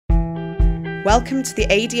Welcome to the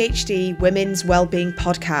ADHD Women's Wellbeing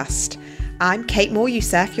Podcast. I'm Kate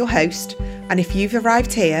Moore-Youssef, your host, and if you've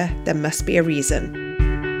arrived here, there must be a reason.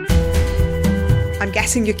 I'm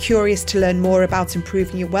guessing you're curious to learn more about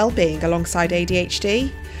improving your wellbeing alongside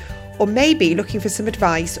ADHD, or maybe looking for some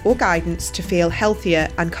advice or guidance to feel healthier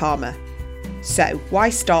and calmer. So,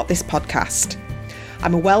 why start this podcast?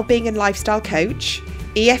 I'm a wellbeing and lifestyle coach,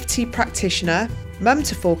 EFT practitioner, mum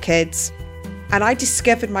to 4 kids, and I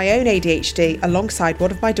discovered my own ADHD alongside one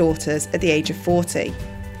of my daughters at the age of 40.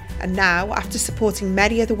 And now, after supporting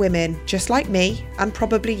many other women just like me, and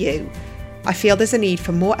probably you, I feel there's a need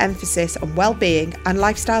for more emphasis on well-being and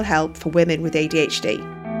lifestyle help for women with ADHD.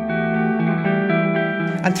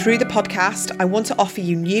 And through the podcast, I want to offer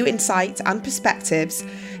you new insights and perspectives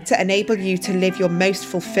to enable you to live your most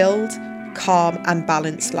fulfilled, calm and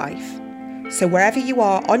balanced life. So wherever you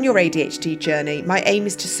are on your ADHD journey, my aim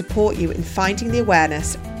is to support you in finding the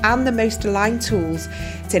awareness and the most aligned tools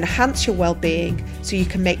to enhance your well-being so you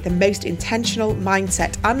can make the most intentional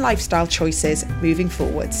mindset and lifestyle choices moving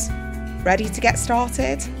forwards. Ready to get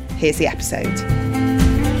started? Here's the episode.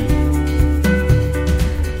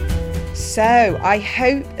 So I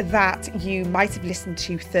hope that you might have listened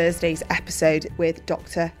to Thursday's episode with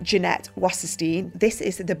Dr. Jeanette Wasserstein. This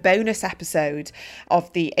is the bonus episode of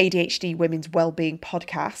the ADHD Women's Wellbeing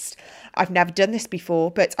Podcast. I've never done this before,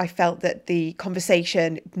 but I felt that the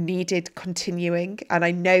conversation needed continuing, and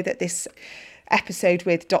I know that this episode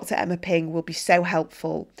with Dr. Emma Ping will be so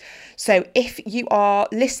helpful. So if you are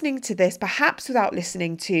listening to this, perhaps without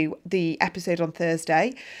listening to the episode on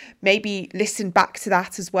Thursday, maybe listen back to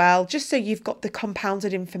that as well, just so you've got the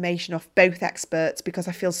compounded information of both experts, because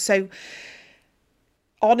I feel so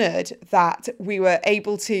honoured that we were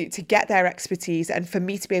able to get their expertise and for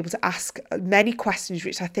me to be able to ask many questions,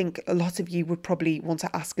 which I think a lot of you would probably want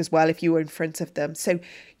to ask as well if you were in front of them. So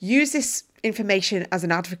use this information as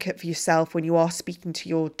an advocate for yourself when you are speaking to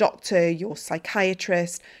your doctor, your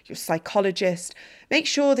psychiatrist, your psychologist. Make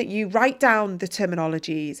sure that you write down the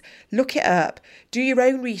terminologies, look it up, do your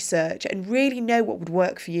own research and really know what would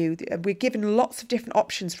work for you. We're given lots of different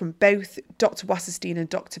options from both Dr. Wasserstein and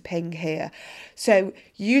Dr. Ping here. So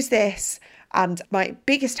use this, and my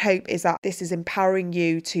biggest hope is that this is empowering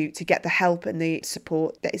you to get the help and the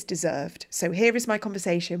support that is deserved. So here is my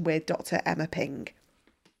conversation with Dr. Emma Ping.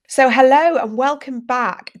 So hello and welcome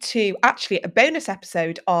back to actually a bonus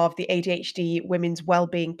episode of the ADHD Women's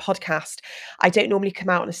Wellbeing Podcast. I don't normally come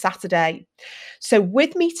out on a Saturday. So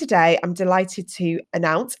with me today, I'm delighted to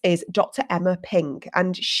announce is Dr. Emma Ping,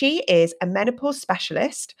 and she is a menopause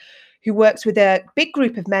specialist who works with a big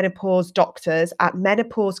group of menopause doctors at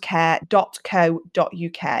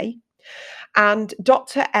menopausecare.co.uk. And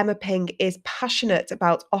Dr. Emma Ping is passionate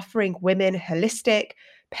about offering women holistic,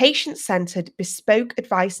 patient-centered, bespoke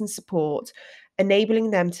advice and support,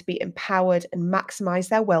 enabling them to be empowered and maximize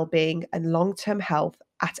their well-being and long-term health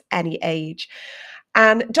at any age.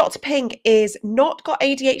 And Dr. Ping is not got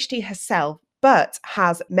ADHD herself, but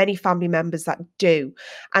has many family members that do.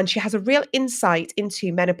 And she has a real insight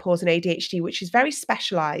into menopause and ADHD, which is very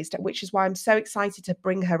specialized, which is why I'm so excited to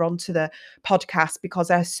bring her onto the podcast, because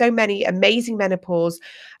there are so many amazing menopause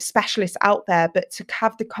specialists out there, but to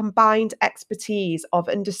have the combined expertise of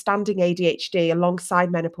understanding ADHD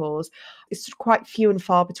alongside menopause is quite few and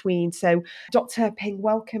far between. So Dr. Ping,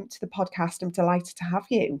 welcome to the podcast. I'm delighted to have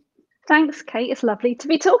you. Thanks, Kate. It's lovely to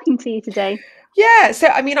be talking to you today. Yeah, so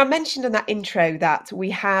I mean, I mentioned in that intro that we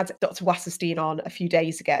had Dr. Wasserstein on a few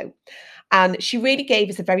days ago, and she really gave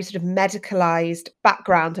us a very sort of medicalized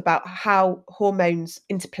background about how hormones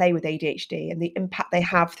interplay with ADHD and the impact they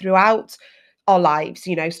have throughout our lives,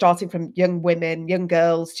 you know, starting from young women, young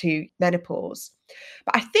girls to menopause.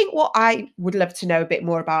 But I think what I would love to know a bit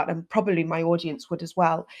more about, and probably my audience would as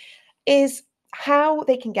well, is how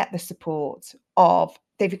they can get the support of,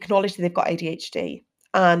 they've acknowledged that they've got ADHD,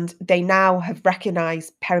 and they now have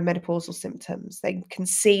recognized perimenopausal symptoms. They can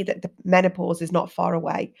see that the menopause is not far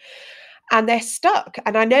away and they're stuck.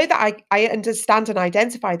 And I know that I understand and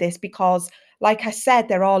identify this because, like I said,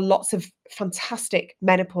 there are lots of fantastic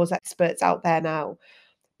menopause experts out there now.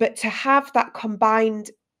 But to have that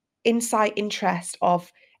combined insight, interest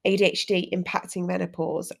of ADHD impacting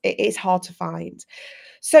menopause, it is hard to find.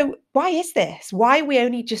 So why is this? Why are we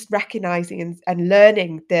only just recognizing and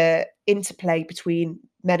learning the interplay between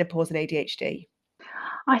menopause and ADHD?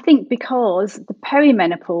 I think because the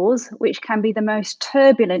perimenopause, which can be the most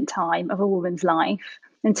turbulent time of a woman's life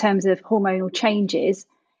in terms of hormonal changes,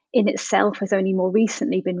 in itself has only more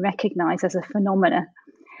recently been recognized as a phenomena.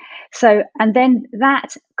 So, and then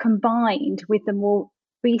that combined with the more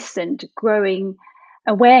recent growing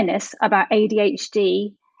awareness about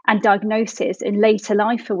ADHD and diagnosis in later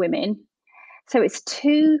life for women. So it's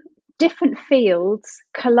two different fields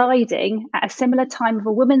colliding at a similar time of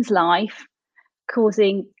a woman's life,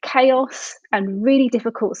 causing chaos and really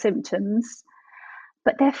difficult symptoms.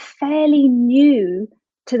 But they're fairly new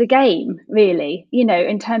to the game, really,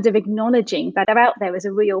 in terms of acknowledging that they're out there as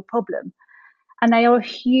a real problem. And they are a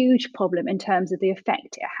huge problem in terms of the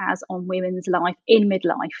effect it has on women's life in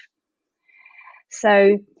midlife.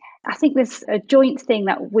 So I think there's a joint thing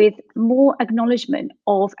that with more acknowledgement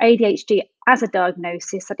of ADHD as a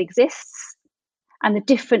diagnosis that exists and the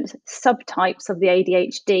different subtypes of the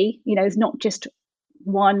ADHD, it's not just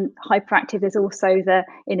one hyperactive, there's also the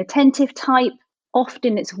inattentive type.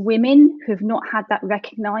 Often it's women who have not had that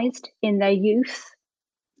recognized in their youth.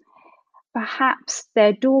 Perhaps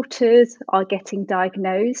their daughters are getting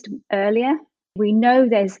diagnosed earlier. We know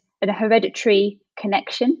there's a hereditary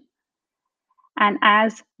connection. And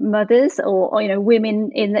as mothers or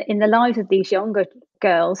women in the lives of these younger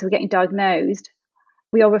girls who are getting diagnosed,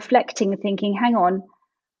 we are reflecting and thinking, hang on,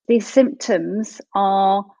 these symptoms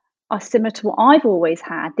are similar to what I've always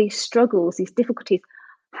had, these struggles, these difficulties.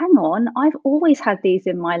 Hang on, I've always had these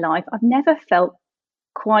in my life. I've never felt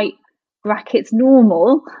quite brackets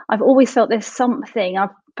normal. I've always felt there's something I've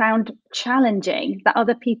found challenging that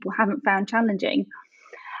other people haven't found challenging.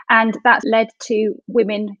 And that's led to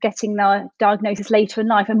women getting their diagnosis later in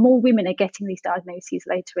life, and more women are getting these diagnoses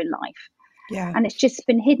later in life. Yeah. And it's just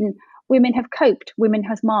been hidden. Women have coped, women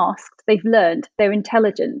have masked, they've learned, they're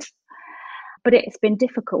intelligent, but it's been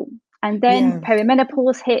difficult. And then Yeah.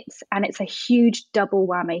 perimenopause hits, and it's a huge double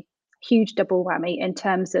whammy in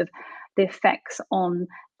terms of the effects on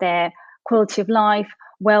their quality of life,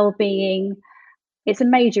 well-being. It's a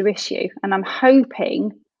major issue, and I'm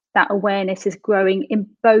hoping that awareness is growing in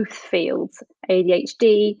both fields,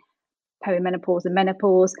 ADHD, perimenopause and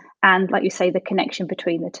menopause, and like you say, the connection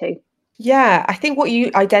between the two. Yeah, I think what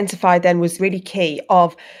you identified then was really key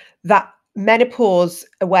of that menopause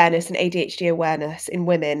awareness and ADHD awareness in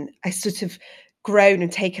women has sort of grown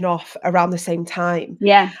and taken off around the same time.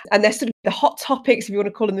 Yeah, And they're sort of the hot topics, if you want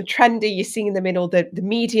to call them the trendy, you're seeing them in all the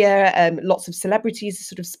media, lots of celebrities are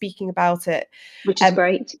sort of speaking about it, which is um,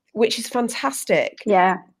 great. which is fantastic.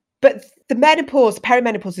 Yeah. But the menopause,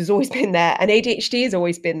 perimenopause has always been there, and ADHD has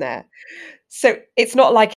always been there. So it's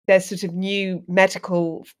not like there's sort of new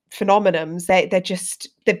medical phenomenons.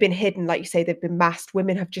 They've been hidden, like you say, they've been masked.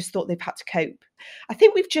 Women have just thought they've had to cope. I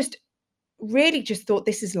think we've just really just thought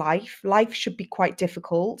this is life. Life should be quite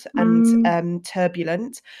difficult and Mm,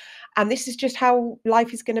 turbulent. And this is just how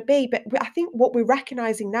life is going to be. But I think what we're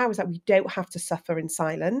recognizing now is that we don't have to suffer in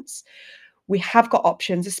silence. We have got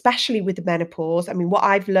options, especially with the menopause. I mean, what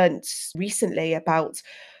I've learnt recently about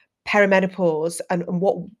perimenopause and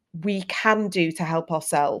what we can do to help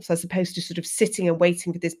ourselves as opposed to sort of sitting and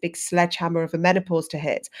waiting for this big sledgehammer of a menopause to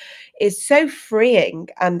hit is so freeing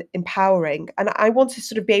and empowering. And I want to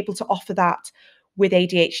sort of be able to offer that with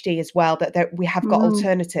ADHD as well, that we have got mm,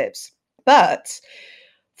 alternatives. But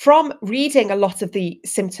from reading a lot of the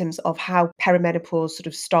symptoms of how perimenopause sort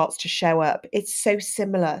of starts to show up, it's so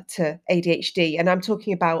similar to ADHD. And I'm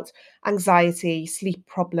talking about anxiety, sleep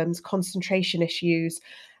problems, concentration issues,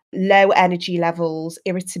 low energy levels,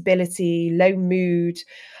 irritability, low mood.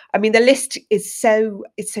 I mean, the list is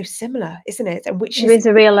it's so similar, isn't it? And which there is is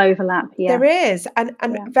a real overlap. Yeah. there is. And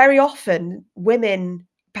Yeah. very often women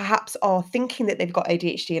perhaps are thinking that they've got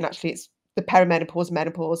ADHD and actually it's the perimenopause,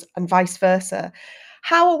 menopause, and vice versa.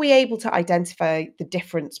 How are we able to identify the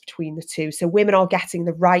difference between the two so women are getting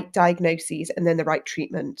the right diagnoses and then the right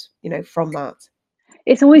treatment, from that?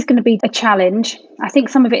 It's always going to be a challenge. I think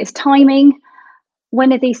some of it is timing.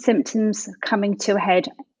 When are these symptoms coming to a head?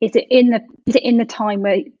 Is it in the time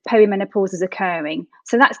where perimenopause is occurring?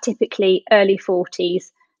 So that's typically early 40s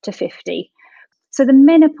to 50. So the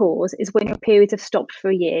menopause is when your periods have stopped for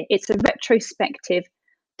a year. It's a retrospective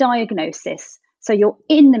diagnosis. So you're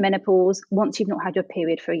in the menopause once you've not had your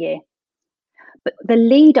period for a year. But the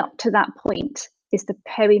lead up to that point is the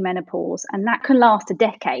perimenopause, and that can last a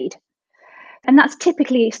decade. And that's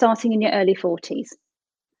typically starting in your early 40s.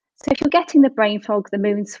 So if you're getting the brain fog, the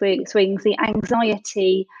mood swings, the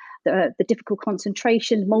anxiety, the difficult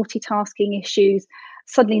concentration, multitasking issues,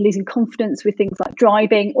 suddenly losing confidence with things like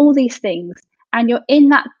driving, all these things, and you're in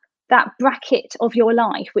that bracket of your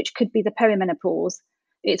life, which could be the perimenopause,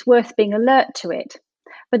 it's worth being alert to it.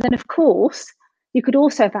 But then, of course, you could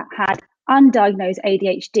also have had undiagnosed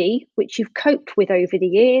ADHD, which you've coped with over the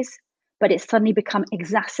years, but it's suddenly become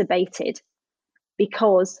exacerbated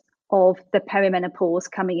because of the perimenopause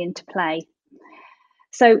coming into play.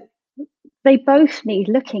 So they both need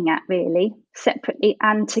looking at really separately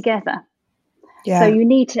and together. So Yeah. you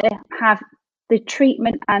need to have the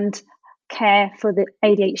treatment and care for the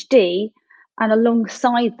ADHD, and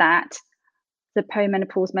alongside that, the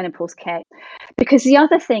perimenopause, menopause care. Because the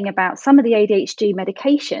other thing about some of the ADHD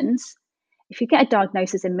medications, if you get a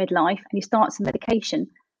diagnosis in midlife and you start some medication,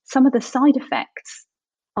 some of the side effects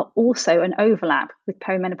are also an overlap with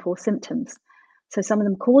perimenopause symptoms. So some of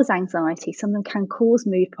them cause anxiety, some of them can cause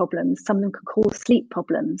mood problems, some of them can cause sleep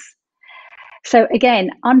problems. So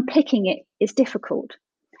again, unpicking it is difficult.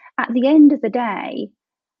 At the end of the day,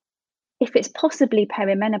 if it's possibly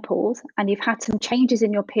perimenopause and you've had some changes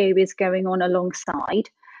in your periods going on alongside,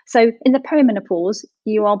 so in the perimenopause,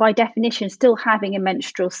 you are by definition still having a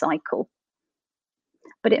menstrual cycle,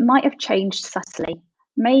 but it might have changed subtly.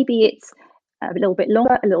 Maybe it's a little bit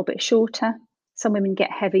longer, a little bit shorter. Some women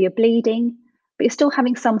get heavier bleeding, but you're still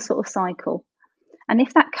having some sort of cycle. And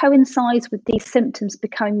if that coincides with these symptoms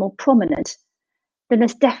becoming more prominent, then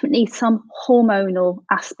there's definitely some hormonal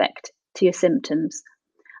aspect to your symptoms.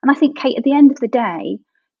 And I think, Kate, at the end of the day,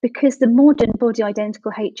 because the modern body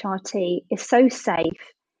identical HRT is so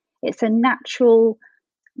safe, it's a natural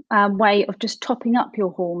way of just topping up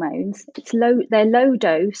your hormones. They're low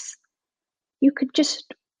dose. You could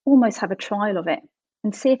just almost have a trial of it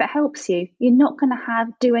and see if it helps you. You're not going to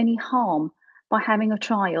do any harm by having a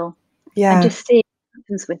trial and Yeah. just see what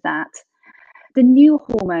happens with that. The new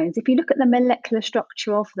hormones, if you look at the molecular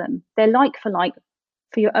structure of them, they're like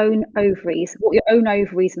for your own ovaries, what your own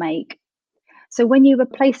ovaries make. So when you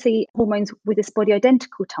replace the hormones with this body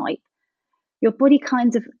identical type, your body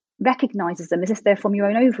kind of recognizes them as if they're from your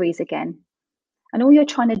own ovaries again. And all you're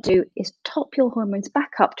trying to do is top your hormones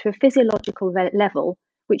back up to a physiological level,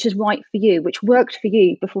 which is right for you, which worked for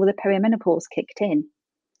you before the perimenopause kicked in.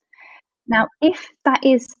 Now, if that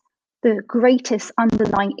is the greatest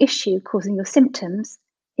underlying issue causing your symptoms,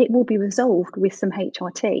 it will be resolved with some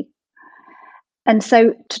HRT. And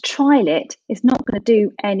so to trial it is not going to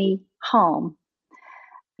do any harm.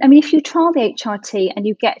 I mean, if you trial the HRT and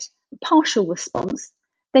you get partial response,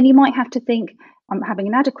 then you might have to think, I'm having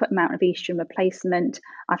an adequate amount of estrogen replacement,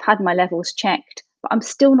 I've had my levels checked, but I'm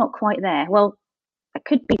still not quite there. Well, it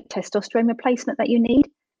could be testosterone replacement that you need,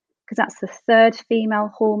 because that's the third female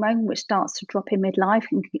hormone which starts to drop in midlife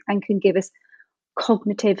and can give us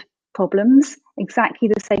cognitive problems, exactly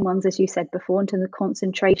the same ones as you said before, in terms of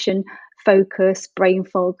concentration, focus, brain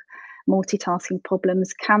fog, multitasking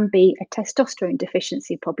problems, can be a testosterone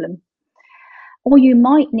deficiency problem. Or you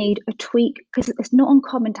might need a tweak, because it's not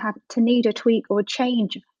uncommon to need a tweak or a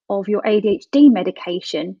change of your ADHD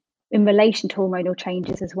medication in relation to hormonal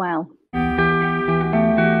changes as well.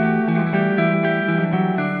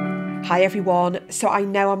 Hi everyone. So I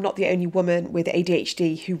know I'm not the only woman with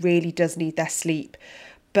ADHD who really does need their sleep,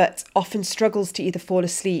 but often struggles to either fall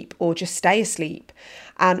asleep or just stay asleep.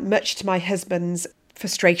 And much to my husband's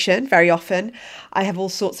frustration, very often, I have all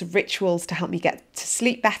sorts of rituals to help me get to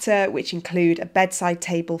sleep better, which include a bedside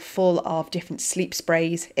table full of different sleep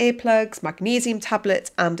sprays, earplugs, magnesium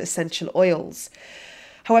tablets, and essential oils.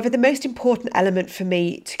 However, the most important element for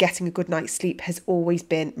me to getting a good night's sleep has always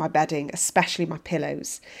been my bedding, especially my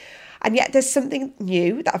pillows. And yet there's something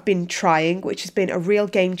new that I've been trying, which has been a real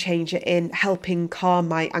game changer in helping calm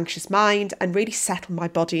my anxious mind and really settle my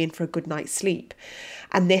body in for a good night's sleep.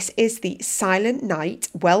 And this is the Silent Night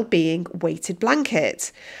Wellbeing Weighted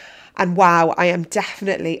Blanket. And wow, I am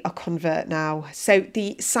definitely a convert now. So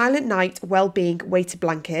the Silent Night Wellbeing Weighted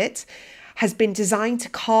Blanket has been designed to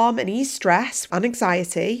calm and ease stress and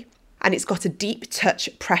anxiety, and it's got a deep touch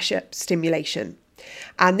pressure stimulation.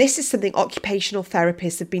 And this is something occupational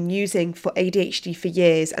therapists have been using for ADHD for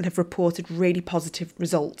years and have reported really positive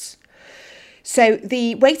results. So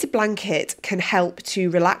the weighted blanket can help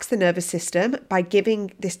to relax the nervous system by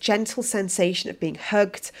giving this gentle sensation of being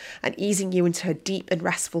hugged and easing you into a deep and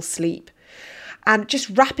restful sleep. And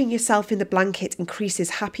just wrapping yourself in the blanket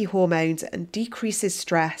increases happy hormones and decreases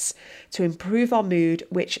stress to improve our mood,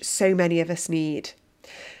 which so many of us need.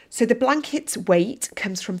 So the blanket's weight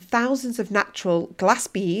comes from thousands of natural glass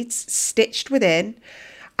beads stitched within,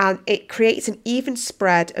 and it creates an even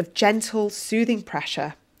spread of gentle, soothing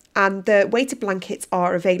pressure. And the weighted blankets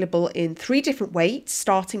are available in 3 different weights,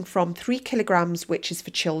 starting from 3 kilograms, which is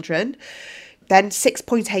for children, then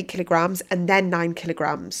 6.8 kilograms, and then 9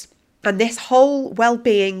 kilograms. And this whole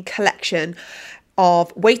well-being collection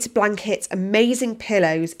of weighted blankets, amazing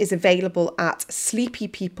pillows is available at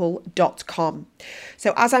sleepypeople.com.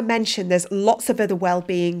 So as I mentioned, there's lots of other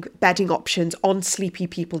well-being bedding options on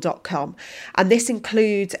sleepypeople.com. And this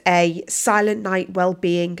includes a Silent Night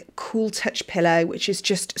Wellbeing Cool Touch pillow, which is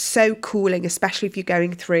just so cooling, especially if you're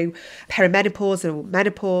going through perimenopause or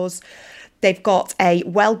menopause. They've got a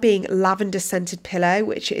well-being lavender scented pillow,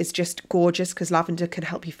 which is just gorgeous because lavender can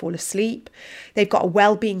help you fall asleep. They've got a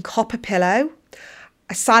well-being copper pillow,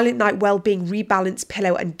 a Silent Night Wellbeing Rebalance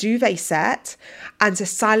pillow and duvet set, and a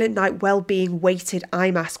Silent Night Wellbeing weighted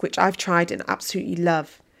eye mask, which I've tried and absolutely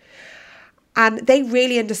love. And they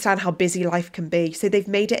really understand how busy life can be. So they've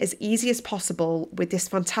made it as easy as possible with this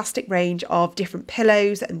fantastic range of different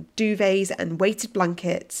pillows and duvets and weighted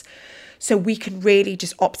blankets, so we can really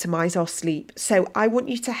just optimize our sleep. So I want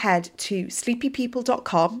you to head to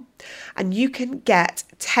sleepypeople.com and you can get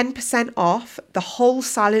 10% off the whole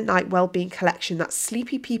Silent Night Wellbeing collection. That's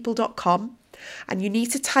sleepypeople.com. And you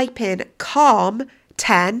need to type in CALM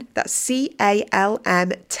 10, that's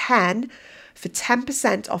CALM 10, for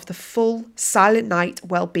 10% off the full Silent Night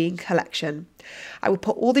Wellbeing collection. I will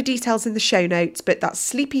put all the details in the show notes, but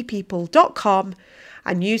that's sleepypeople.com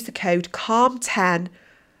and use the code CALM10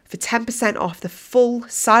 for 10% off the full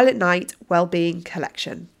Silent Night Wellbeing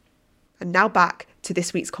collection. And now back to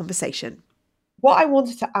this week's conversation. What I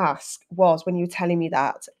wanted to ask was, when you were telling me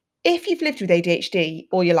that, if you've lived with ADHD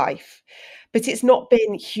all your life, but it's not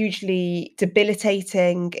been hugely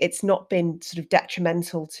debilitating, it's not been sort of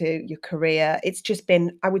detrimental to your career, it's just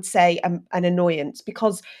been, I would say, an annoyance,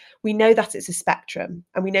 because we know that it's a spectrum,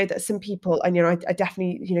 and we know that some people, and I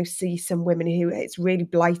definitely see some women who it's really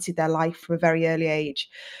blighted their life from a very early age.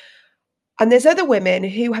 And there's other women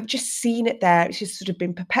who have just seen it there. It's just sort of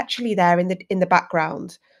been perpetually there in the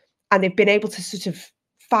background, and they've been able to sort of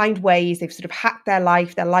find ways. They've sort of hacked their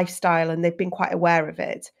life, their lifestyle, and they've been quite aware of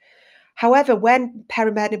it. However, when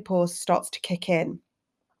perimenopause starts to kick in,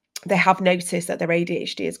 they have noticed that their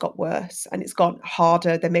ADHD has got worse and it's gone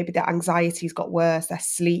harder. Then maybe their anxiety's got worse, their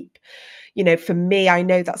sleep. For me, I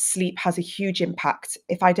know that sleep has a huge impact.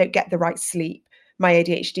 If I don't get the right sleep, my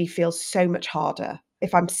ADHD feels so much harder.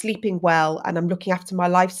 If I'm sleeping well and I'm looking after my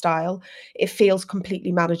lifestyle, it feels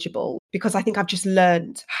completely manageable, because I think I've just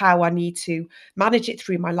learned how I need to manage it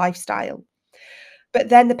through my lifestyle. But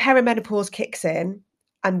then the perimenopause kicks in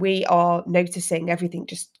and we are noticing everything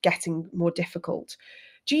just getting more difficult.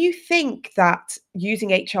 Do you think that using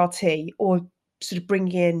HRT, or sort of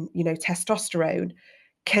bringing in, testosterone,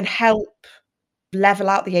 can help level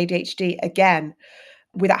out the ADHD again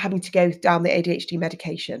without having to go down the ADHD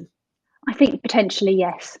medication? I think potentially,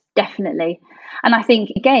 yes, definitely. And I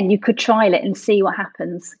think, again, you could trial it and see what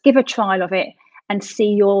happens. Give a trial of it and see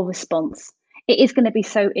your response. It is going to be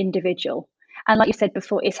so individual. And like you said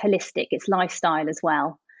before, it's holistic, it's lifestyle as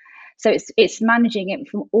well. So it's managing it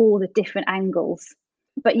from all the different angles.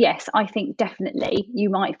 But yes, I think definitely you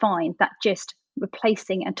might find that just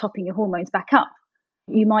replacing and topping your hormones back up,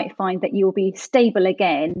 you might find that you'll be stable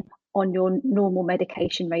again on your normal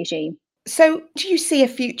medication regime. So, do you see a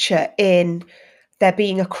future in there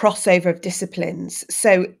being a crossover of disciplines?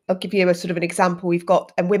 So, I'll give you a sort of an example. We've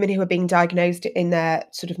got women who are being diagnosed in their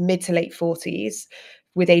sort of mid to late 40s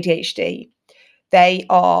with ADHD. They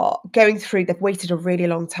are going through, they've waited a really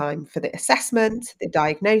long time for the assessment, the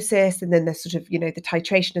diagnosis, and then the sort of, the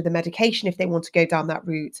titration of the medication if they want to go down that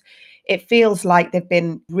route. It feels like they've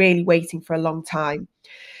been really waiting for a long time.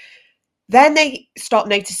 Then they start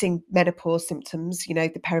noticing menopause symptoms, the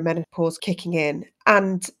perimenopause kicking in.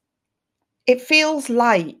 And it feels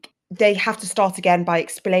like they have to start again by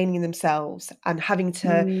explaining themselves and having to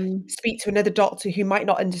Mm. speak to another doctor who might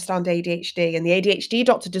not understand ADHD, and the ADHD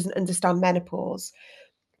doctor doesn't understand menopause.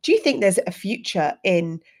 Do you think there's a future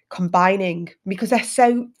in combining, because they're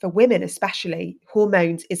so, for women especially,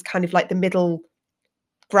 hormones is kind of like the middle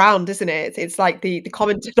ground, isn't it? It's like the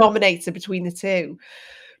common denominator between the two.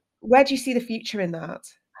 Where do you see the future in that?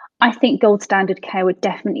 I think gold standard care would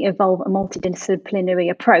definitely evolve a multidisciplinary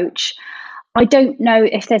approach. I don't know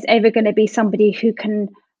if there's ever going to be somebody who can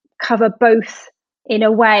cover both in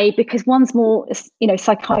a way, because one's more,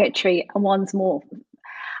 psychiatry, and one's more.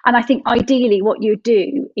 And I think ideally what you'd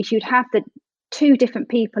do is you'd have the two different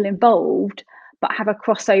people involved, but have a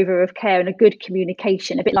crossover of care and a good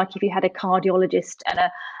communication, a bit like if you had a cardiologist and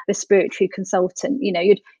a respiratory consultant.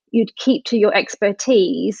 You'd keep to your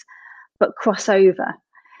expertise, but cross over.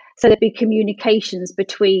 So there'd be communications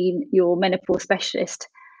between your menopause specialist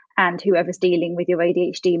and whoever's dealing with your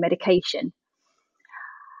ADHD medication.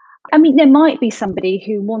 I mean, there might be somebody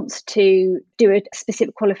who wants to do a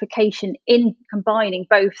specific qualification in combining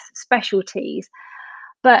both specialties,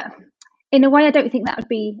 but in a way, I don't think that would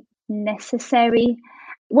be necessary.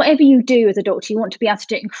 Whatever you do as a doctor, you want to be able to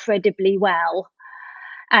do it incredibly well.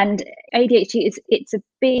 And ADHD it's a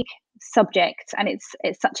big subject, and it's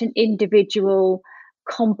such an individual,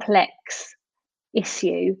 complex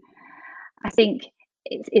issue. I think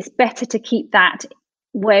it's better to keep that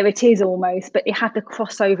where it is almost, but it had the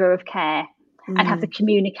crossover of care and have the Mm.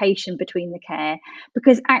 communication between the care.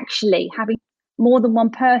 Because actually, having more than one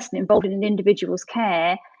person involved in an individual's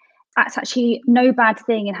care, that's actually no bad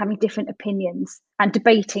thing, in having different opinions and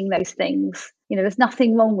debating those things. There's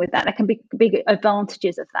nothing wrong with that. There can be big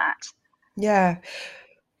advantages of that. Yeah.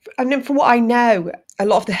 And then from what I know, a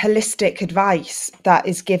lot of the holistic advice that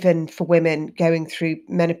is given for women going through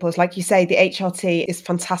menopause, like you say, the HRT is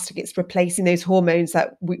fantastic. It's replacing those hormones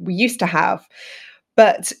that we used to have.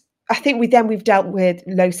 But I think we've dealt with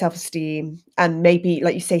low self-esteem and maybe,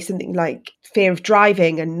 like you say, something like fear of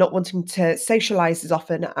driving and not wanting to socialize as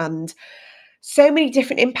often, and so many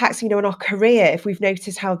different impacts, in our career. If we've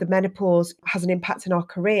noticed how the menopause has an impact in our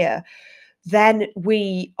career, then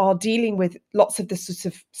we are dealing with lots of the sort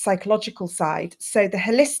of psychological side. So the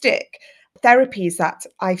holistic therapies that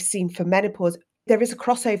I've seen for menopause, there is a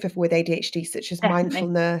crossover with ADHD, such as Definitely.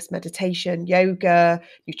 mindfulness, meditation, yoga,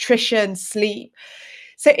 nutrition, sleep.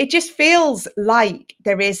 So it just feels like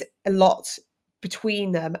there is a lot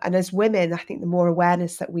between them. And as women, I think the more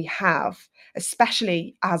awareness that we have,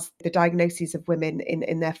 especially as the diagnoses of women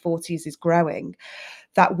in their 40s is growing,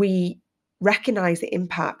 that we recognize the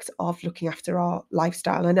impact of looking after our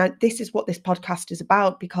lifestyle. And this is what this podcast is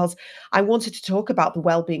about, because I wanted to talk about the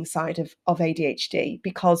well-being side of ADHD,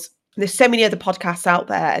 because there's so many other podcasts out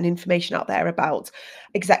there and information out there about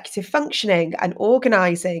executive functioning and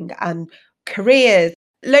organizing and careers,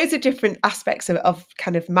 loads of different aspects of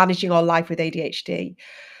kind of managing our life with ADHD.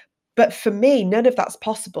 But for me, none of that's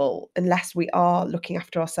possible unless we are looking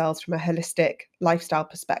after ourselves from a holistic lifestyle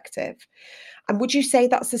perspective. And would you say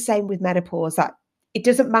that's the same with menopause, that it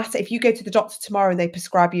doesn't matter if you go to the doctor tomorrow and they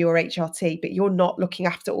prescribe you your HRT, but you're not looking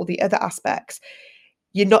after all the other aspects,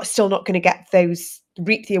 you're still not going to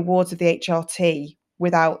reap the awards of the HRT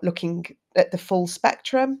without looking at the full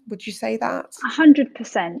spectrum? Would you say that?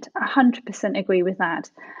 100%, 100% agree with that.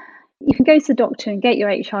 You can go to the doctor and get your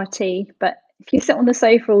HRT, but if you sit on the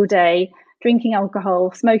sofa all day, drinking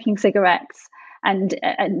alcohol, smoking cigarettes, and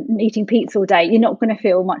eating pizza all day, you're not going to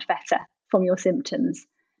feel much better from your symptoms.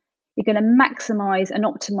 You're going to maximize and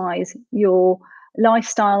optimize your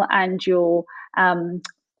lifestyle and your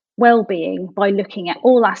well-being by looking at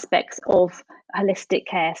all aspects of holistic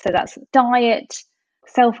care. So that's diet,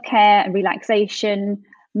 self-care and relaxation,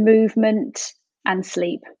 movement, and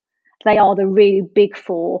sleep. They are the really big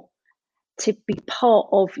four to be part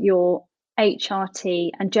of your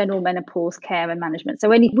HRT and general menopause care and management.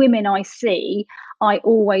 So any women I see, I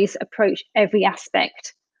always approach every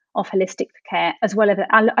aspect of holistic care, as well as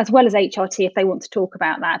HRT if they want to talk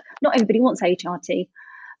about that. Not everybody wants HRT,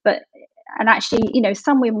 but actually,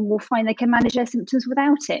 some women will find they can manage their symptoms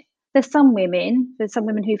without it. There's some women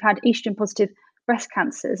who've had estrogen positive breast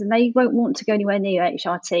cancers, and they won't want to go anywhere near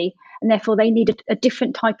HRT, and therefore they need a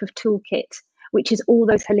different type of toolkit, which is all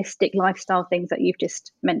those holistic lifestyle things that you've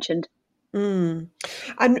just mentioned. Mm.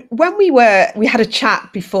 And when we had a chat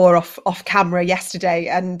before off camera yesterday,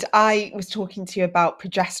 and I was talking to you about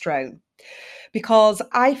progesterone, because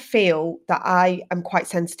I feel that I am quite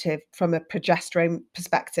sensitive from a progesterone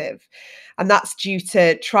perspective. And that's due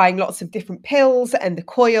to trying lots of different pills and the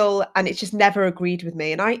coil, and it's just never agreed with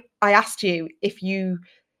me. And I asked you if you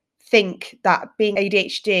think that, being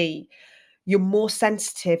ADHD, you're more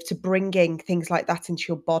sensitive to bringing things like that into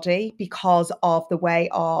your body because of the way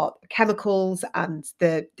our chemicals and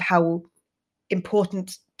how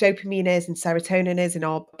important dopamine is and serotonin is in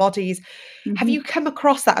our bodies. Have Mm-hmm. you come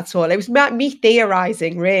across that at all? It was me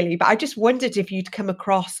theorizing, really, but I just wondered if you'd come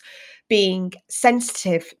across being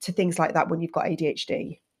sensitive to things like that when you've got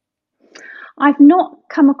ADHD. I've not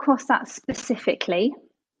come across that specifically,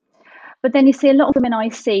 but then you see a lot of women I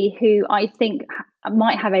see who I think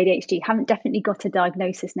might have ADHD haven't definitely got a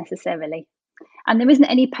diagnosis necessarily. And there isn't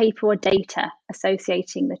any paper or data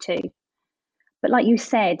associating the two. But like you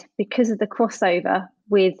said, because of the crossover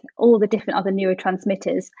with all the different other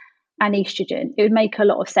neurotransmitters and estrogen, it would make a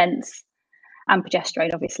lot of sense. And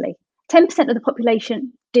progesterone, obviously. 10% of the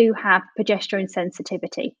population do have progesterone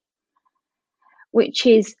sensitivity, which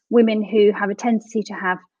is women who have a tendency to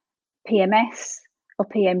have PMS or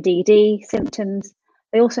PMDD symptoms.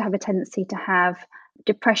 They also have a tendency to have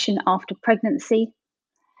depression after pregnancy.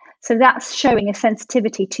 So that's showing a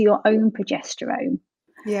sensitivity to your own progesterone.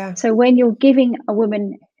 Yeah. So when you're giving a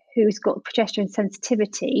woman who's got progesterone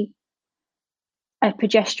sensitivity a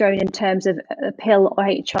progesterone in terms of a pill or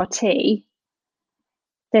HRT,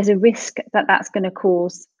 there's a risk that that's going to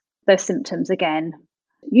cause those symptoms again.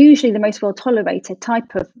 Usually the most well tolerated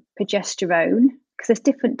type of progesterone, because there's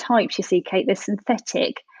different types, you see, Kate, there's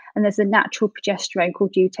synthetic and there's a natural progesterone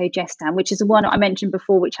called utegestan, which is the one I mentioned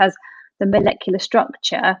before, which has the molecular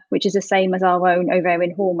structure, which is the same as our own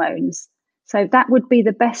ovarian hormones. So that would be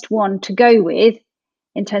the best one to go with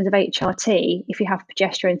in terms of HRT if you have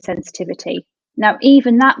progesterone sensitivity. Now,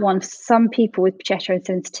 even that one, some people with progesterone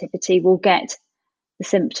sensitivity will get the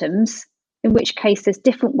symptoms, in which case there's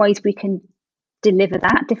different ways we can deliver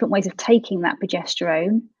that, different ways of taking that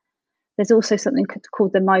progesterone. There's also something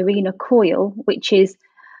called the Mirena coil, which is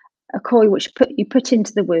a coil which you put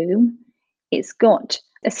into the womb. It's got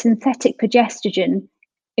a synthetic progesterone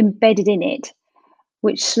embedded in it,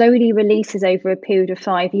 which slowly releases over a period of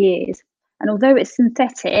 5 years. And although it's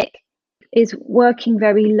synthetic, is working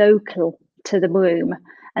very local to the womb,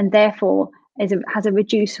 and therefore has a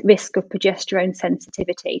reduced risk of progesterone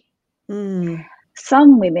sensitivity.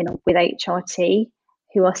 Some women with HRT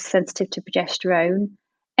who are sensitive to progesterone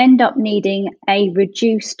end up needing a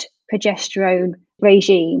reduced progesterone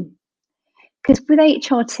regime. Because with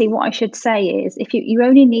HRT, what I should say is if you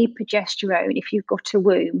only need progesterone if you've got a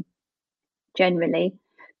womb, generally,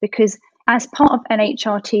 because as part of an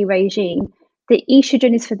HRT regime, the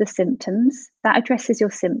estrogen is for the symptoms, that addresses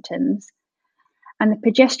your symptoms, and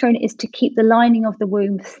the progesterone is to keep the lining of the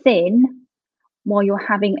womb thin while you're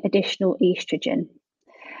having additional estrogen.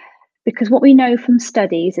 Because what we know from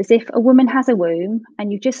studies is if a woman has a womb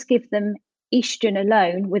and you just give them estrogen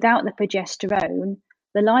alone without the progesterone,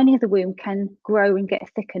 the lining of the womb can grow and get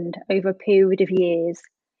thickened over a period of years.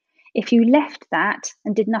 If you left that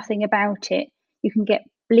and did nothing about it, you can get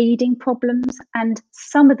bleeding problems, and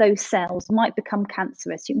some of those cells might become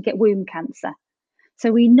cancerous. You can get womb cancer.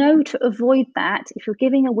 So we know to avoid that, if you're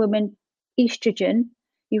giving a woman estrogen,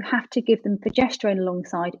 you have to give them progesterone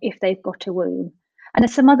alongside if they've got a womb. And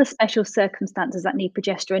there's some other special circumstances that need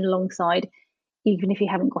progesterone alongside, even if you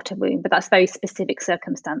haven't got a womb, but that's very specific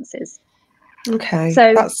circumstances. Okay,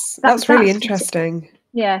 So that's really interesting.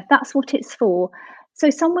 That's what it's for. So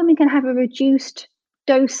some women can have a reduced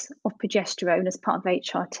dose of progesterone as part of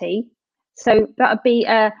HRT. So that would be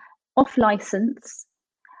off license,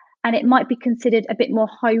 and it might be considered a bit more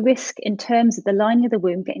high risk in terms of the lining of the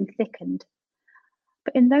womb getting thickened.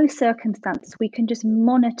 But in those circumstances, we can just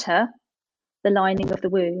monitor the lining of the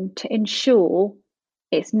womb to ensure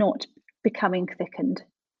it's not becoming thickened.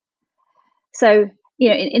 So,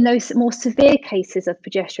 in those more severe cases of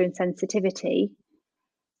progesterone sensitivity,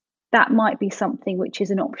 that might be something which is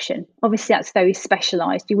an option. Obviously, that's very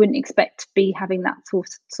specialised. You wouldn't expect to be having that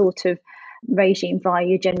sort of regime via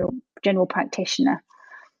your general practitioner.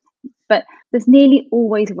 But there's nearly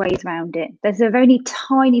always ways around it. There's a very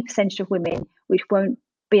tiny percentage of women which won't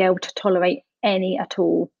be able to tolerate any at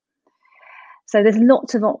all. So there's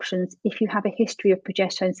lots of options if you have a history of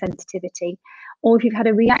progesterone sensitivity, or if you've had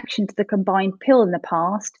a reaction to the combined pill in the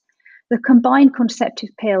past. The combined contraceptive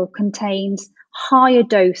pill contains higher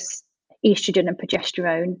dose estrogen and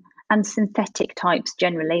progesterone and synthetic types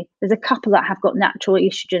generally. There's a couple that have got natural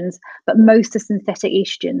estrogens, but most are synthetic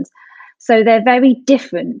estrogens. So they're very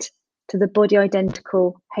different to the body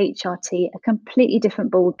identical HRT, a completely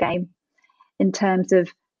different ball game in terms of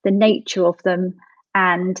the nature of them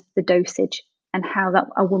and the dosage and how that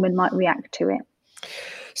a woman might react to it.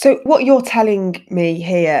 So what you're telling me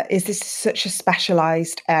here is this is such a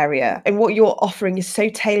specialised area, and what you're offering is so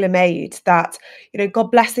tailor-made that,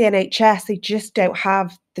 God bless the NHS, they just don't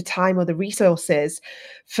have the time or the resources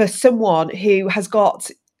for someone who has got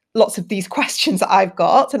lots of these questions that I've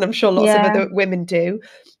got, and I'm sure lots of other women do.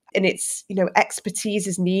 And it's, expertise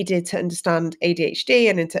is needed to understand ADHD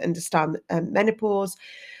and to understand menopause.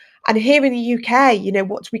 And here in the UK,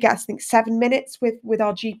 what do we get? I think 7 minutes with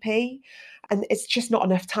our GP. And it's just not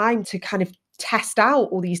enough time to kind of test out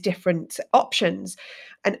all these different options.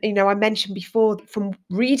 And, I mentioned before from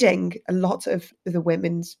reading a lot of the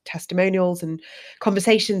women's testimonials and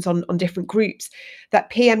conversations on different groups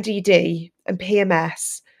that PMDD and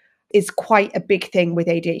PMS is quite a big thing with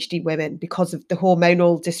ADHD women because of the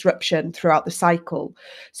hormonal disruption throughout the cycle.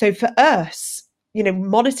 So for us,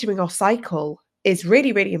 monitoring our cycle is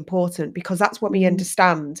really, really important, because that's when we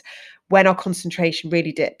understand when our concentration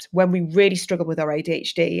really dips, when we really struggle with our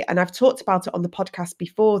ADHD. And I've talked about it on the podcast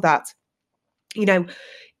before that,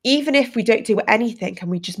 even if we don't do anything and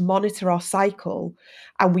we just monitor our cycle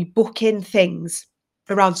and we book in things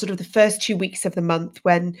around sort of the first 2 weeks of the month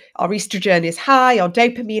when our estrogen is high, our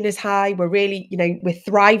dopamine is high, we're really, we're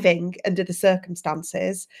thriving under the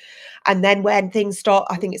circumstances. And then when things start,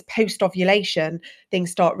 I think it's post-ovulation,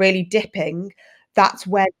 things start really dipping. That's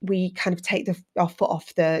when we kind of take our foot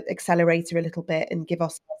off the accelerator a little bit and give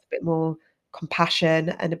ourselves a bit more compassion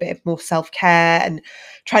and a bit of more self-care, and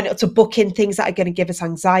try not to book in things that are going to give us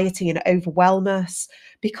anxiety and overwhelm us,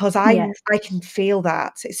 because I can feel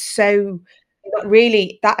that it's so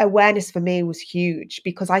That awareness for me was huge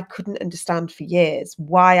because I couldn't understand for years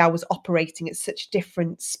why I was operating at such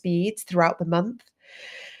different speeds throughout the month.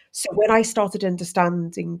 So when I started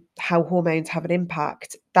understanding how hormones have an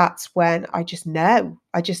impact, that's when I just know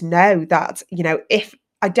that, if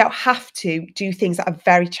I don't have to do things that are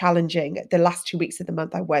very challenging the last 2 weeks of the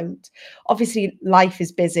month, I won't. Obviously, life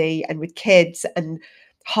is busy and with kids and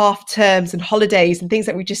half terms and holidays and things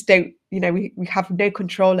that we just don't, we have no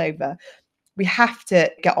control over. We have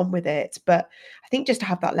to get on with it, but I think just to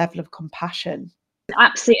have that level of compassion.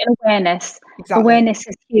 Absolutely, and awareness. Exactly. Awareness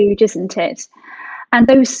is huge, isn't it? And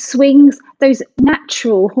those swings, those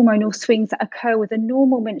natural hormonal swings that occur with a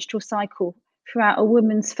normal menstrual cycle throughout a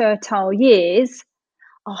woman's fertile years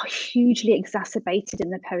are hugely exacerbated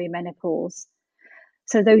in the perimenopause.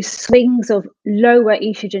 So those swings of lower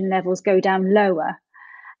estrogen levels go down lower,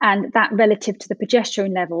 and that relative to the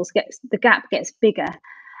progesterone levels the gap gets bigger.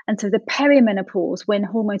 And so the perimenopause, when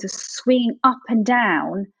hormones are swinging up and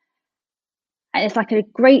down, and it's like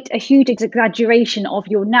a huge exaggeration of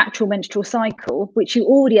your natural menstrual cycle, which you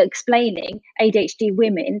already are explaining. ADHD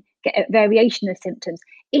women get a variation of symptoms.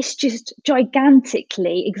 It's just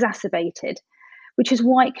gigantically exacerbated, which is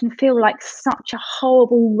why it can feel like such a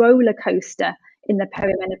horrible roller coaster in the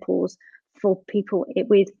perimenopause for people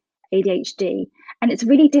with ADHD. And it's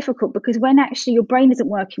really difficult because when actually your brain isn't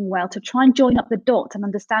working well, to try and join up the dots and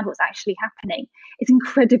understand what's actually happening is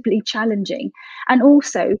incredibly challenging. And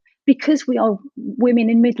also, because we are women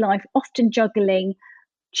in midlife, often juggling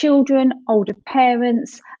children, older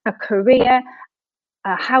parents, a career,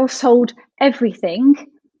 a household, everything,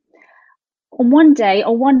 on one day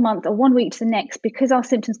or 1 month or 1 week to the next, because our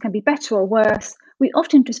symptoms can be better or worse, we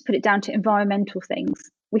often just put it down to environmental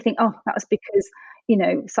things. We think, oh, that was because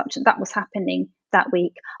such that was happening that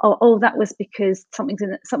week, or oh, that was because something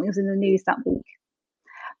was in the news that week.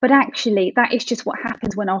 But actually, that is just what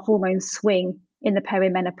happens when our hormones swing in the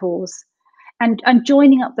perimenopause. And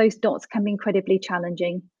joining up those dots can be incredibly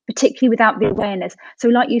challenging, particularly without the awareness. So,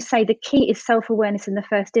 like you say, the key is self-awareness in the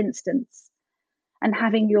first instance, and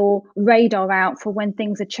having your radar out for when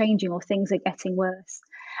things are changing or things are getting worse.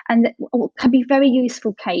 And what can be very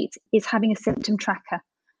useful, Kate, is having a symptom tracker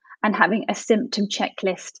and having a symptom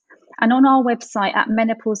checklist. And on our website at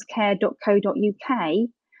menopausecare.co.uk,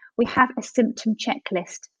 we have a symptom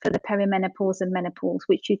checklist for the perimenopause and menopause,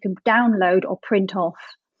 which you can download or print off.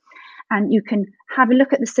 And you can have a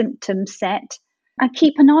look at the symptom set and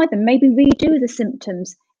keep an eye on them. Maybe redo the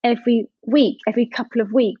symptoms every week, every couple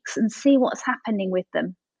of weeks, and see what's happening with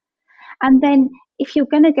them. And then if you're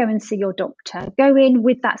going to go and see your doctor, go in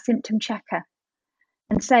with that symptom checker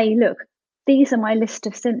and say, look, these are my list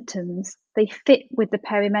of symptoms. They fit with the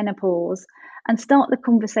perimenopause, and start the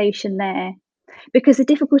conversation there. Because the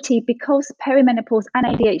difficulty, because perimenopause and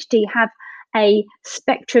ADHD have a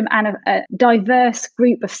spectrum and a diverse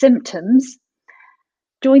group of symptoms,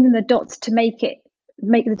 joining the dots to make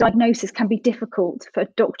the diagnosis can be difficult for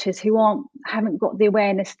doctors who haven't got the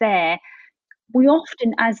awareness there. We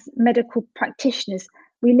often, as medical practitioners,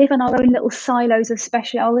 we live in our own little silos of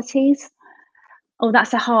specialities. Oh,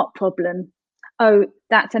 that's a heart problem. Oh,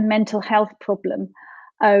 that's a mental health problem.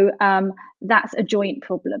 Oh, that's a joint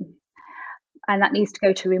problem. And that needs to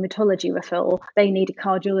go to rheumatology referral. They need a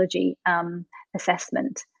cardiology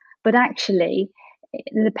assessment. But actually,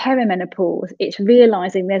 in the perimenopause, it's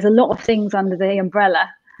realizing there's a lot of things under the umbrella.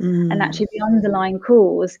 And actually, the underlying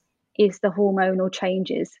cause is the hormonal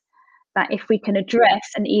changes that if we can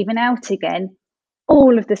address and even out again,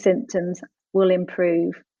 all of the symptoms will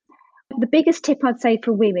improve. The biggest tip I'd say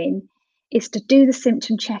for women is to do the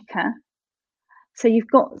symptom checker. So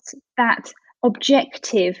you've got that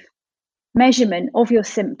objective measurement of your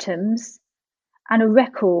symptoms and a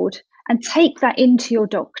record, and take that into your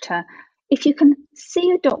doctor. If you can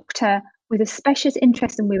see a doctor with a specialist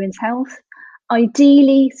interest in women's health,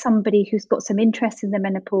 ideally somebody who's got some interest in the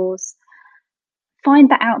menopause, find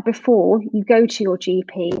that out before you go to your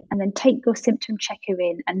GP, and then take your symptom checker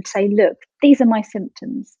in and say, look, these are my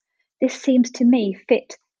symptoms. This seems to me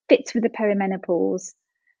fits with the perimenopause.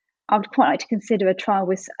 I would quite like to consider a trial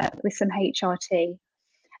with some HRT.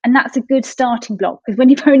 And that's a good starting block, because when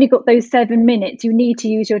you've only got those 7 minutes, you need to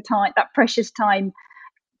use your time, that precious time,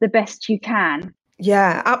 the best you can.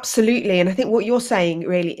 Yeah, absolutely. And I think what you're saying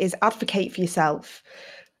really is advocate for yourself.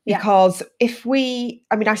 Yeah. Because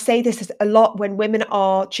I say this a lot when women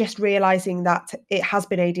are just realizing that it has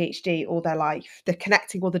been ADHD all their life, they're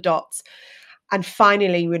connecting all the dots. And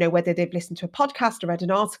finally, whether they've listened to a podcast or read an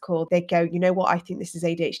article, they go, you know what, I think this is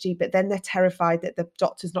ADHD. But then they're terrified that the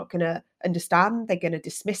doctor's not going to understand. They're going to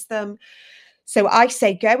dismiss them. So I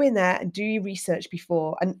say go in there and do your research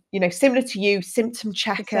before, and similar to you, symptom The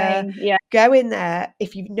checker, same, yeah. go in there.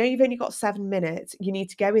 If you know you've only got 7 minutes, you need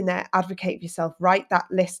to go in there, advocate for yourself, write that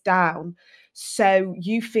list down so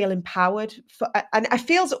you feel empowered. And it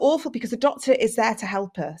feels awful because the doctor is there to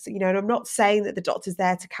help us, and I'm not saying that the doctor's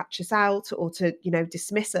there to catch us out or to,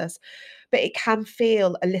 dismiss us, but it can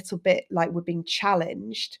feel a little bit like we're being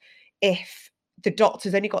challenged if the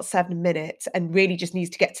doctor's only got 7 minutes and really just needs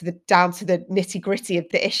to get down to the nitty gritty of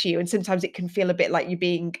the issue. And sometimes it can feel a bit like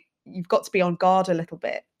you've got to be on guard a little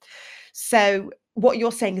bit. So what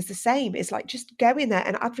you're saying is the same. It's like, just go in there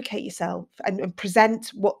and advocate yourself and present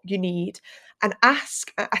what you need and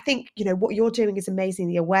ask. I think, what you're doing is amazing.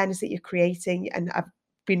 The awareness that you're creating. And I've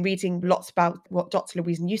been reading lots about what Dr.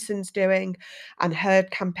 Louise Newson's doing and her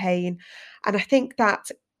campaign. And I think that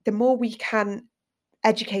the more we can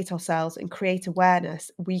educate ourselves and create awareness,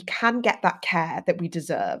 we can get that care that we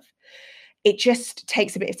deserve. It just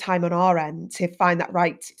takes a bit of time on our end to find that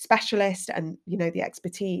right specialist and, the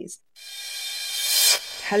expertise.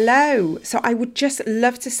 Hello. So I would just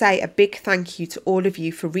love to say a big thank you to all of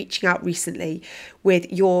you for reaching out recently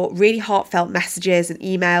with your really heartfelt messages and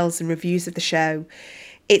emails and reviews of the show.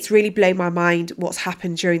 It's really blown my mind what's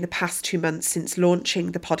happened during the past 2 months since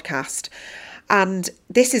launching the podcast. And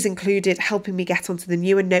this has included helping me get onto the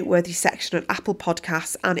new and noteworthy section on Apple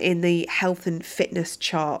Podcasts and in the health and fitness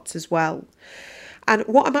charts as well. And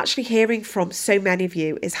what I'm actually hearing from so many of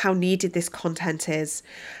you is how needed this content is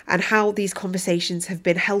and how these conversations have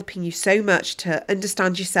been helping you so much to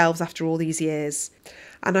understand yourselves after all these years.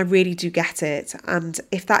 And I really do get it. And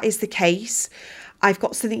if that is the case, I've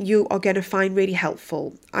got something you are going to find really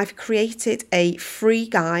helpful. I've created a free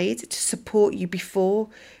guide to support you before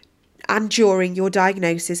and during your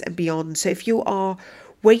diagnosis and beyond. So if you are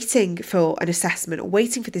waiting for an assessment or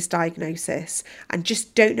waiting for this diagnosis and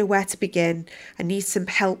just don't know where to begin and need some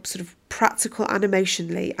help sort of practical and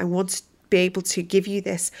emotionally, I want to be able to give you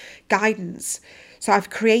this guidance. So I've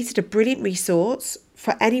created a brilliant resource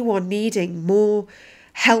for anyone needing more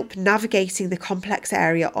help navigating the complex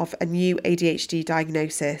area of a new ADHD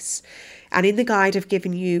diagnosis. And in the guide, I've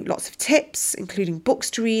given you lots of tips, including books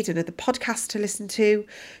to read and other podcasts to listen to.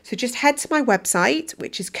 So just head to my website,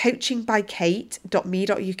 which is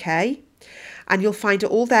coachingbykate.me.uk, and you'll find it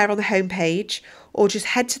all there on the homepage, or just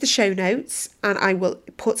head to the show notes and I will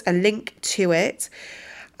put a link to it.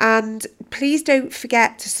 And please don't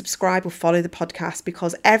forget to subscribe or follow the podcast,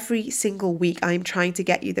 because every single week I am trying to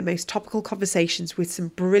get you the most topical conversations with some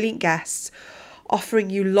brilliant guests, offering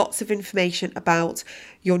you lots of information about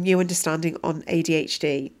your new understanding on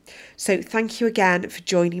ADHD. So thank you again for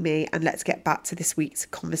joining me, and let's get back to this week's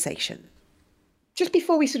conversation. Just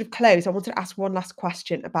before we sort of close, I wanted to ask one last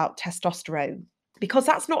question about testosterone, because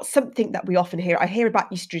that's not something that we often hear. I hear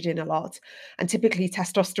about estrogen a lot, and typically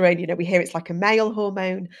testosterone, we hear it's like a male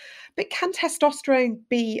hormone, but can testosterone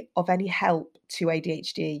be of any help to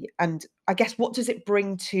ADHD? And I guess, what does it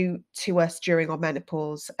bring to us during our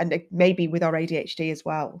menopause and maybe with our ADHD as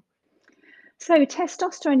well? So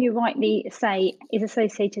testosterone, you rightly say, is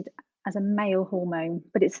associated as a male hormone,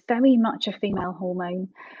 but it's very much a female hormone.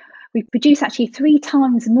 We produce actually 3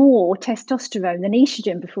 times more testosterone than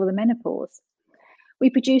estrogen before the menopause. We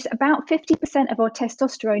produce about 50% of our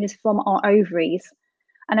testosterone is from our ovaries,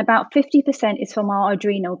 and about 50% is from our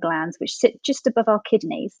adrenal glands, which sit just above our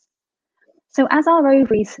kidneys. So as our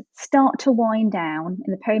ovaries start to wind down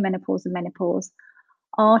in the perimenopause and menopause,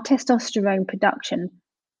 our testosterone production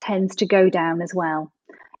tends to go down as well.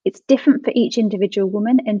 It's different for each individual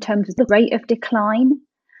woman in terms of the rate of decline,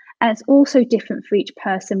 and it's also different for each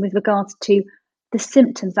person with regards to the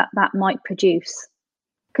symptoms that might produce.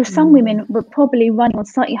 Because some women were probably running on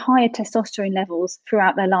slightly higher testosterone levels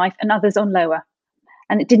throughout their life and others on lower,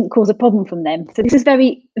 and it didn't cause a problem from them. So this is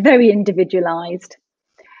very, very individualized.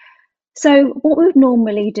 So what we would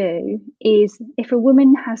normally do is, if a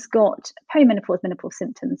woman has got perimenopause, menopause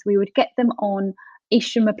symptoms, we would get them on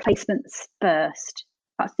estrogen replacements first.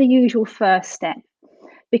 That's the usual first step,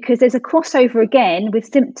 because there's a crossover again with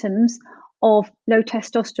symptoms of low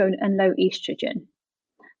testosterone and low estrogen.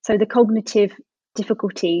 So the cognitive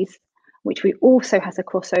difficulties, which we also has a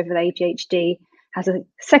crossover with ADHD, has a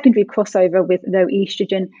secondary crossover with low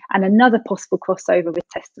estrogen and another possible crossover with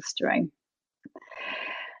testosterone.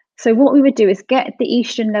 So what we would do is get the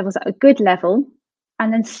estrogen levels at a good level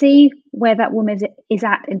and then see where that woman is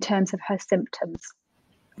at in terms of her symptoms.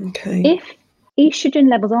 Okay. If estrogen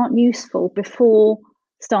levels aren't useful before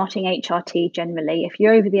starting HRT, generally, if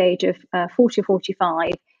you're over the age of 40 or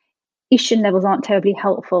 45, estrogen levels aren't terribly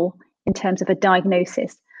helpful in terms of a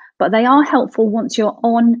diagnosis. but they are helpful once you're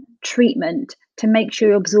on treatment to make sure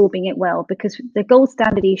you're absorbing it well, because the gold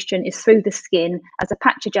standard estrogen is through the skin as a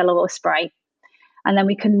patch of gel or a spray, and then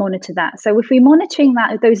we can monitor that. So if we're monitoring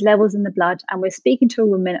that, those levels in the blood, and we're speaking to a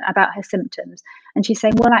woman about her symptoms, and she's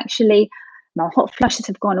saying, well, actually, my hot flushes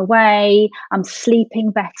have gone away, I'm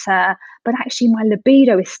sleeping better, but actually my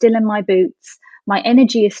libido is still in my boots, my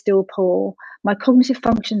energy is still poor, my cognitive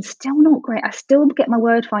function's still not great, I still get my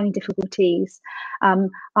word finding difficulties,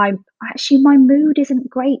 my mood isn't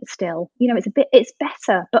great still, it's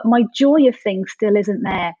better, but my joy of things still isn't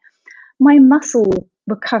there. My muscle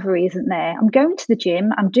recovery isn't there. I'm going to the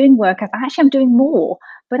gym, I'm doing workouts, I'm doing more,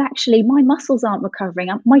 but actually my muscles aren't recovering.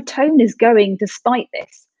 My tone is going despite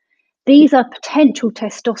this. These are potential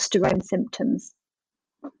testosterone symptoms.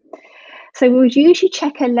 So we would usually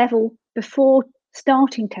check a level before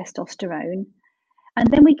starting testosterone,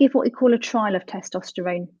 and then we give what we call a trial of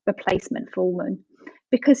testosterone replacement for women,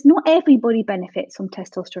 because not everybody benefits from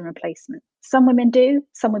testosterone replacement. Some women do,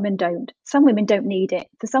 some women don't. Some women don't need it.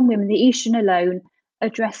 For some women, the estrogen alone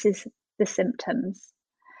addresses the symptoms.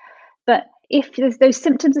 But if those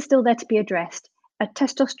symptoms are still there to be addressed, a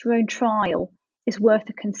testosterone trial is worth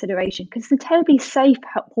a consideration, because it's a terribly safe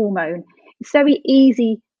hormone. It's very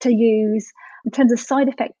easy to use in terms of side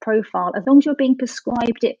effect profile, as long as you're being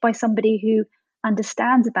prescribed it by somebody who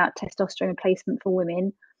understands about testosterone replacement for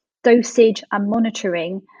women, dosage and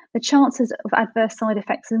monitoring, the chances of adverse side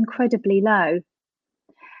effects are incredibly low.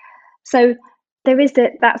 So there is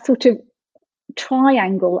that sort of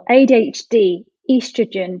triangle: ADHD,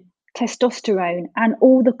 estrogen, testosterone, and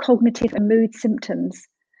all the cognitive and mood symptoms.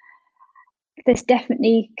 There's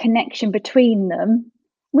definitely connection between them.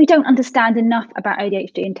 We don't understand enough about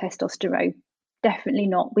ADHD and testosterone. Definitely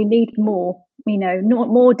not. We need more,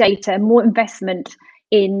 more data, more investment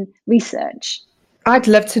in research. I'd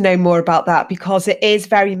love to know more about that, because it is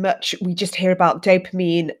very much, we just hear about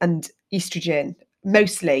dopamine and estrogen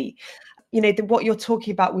mostly. What you're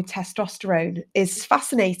talking about with testosterone is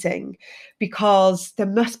fascinating, because there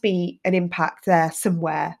must be an impact there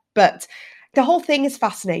somewhere. But the whole thing is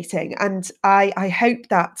fascinating. And I hope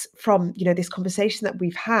that from, this conversation that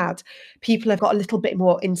we've had, people have got a little bit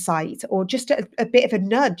more insight, or just a bit of a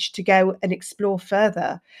nudge to go and explore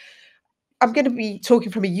further. I'm going to be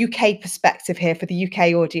talking from a UK perspective here for the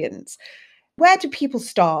UK audience. Where do people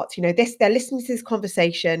start? They're listening to this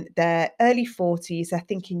conversation, they're early 40s, they're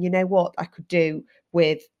thinking, what I could do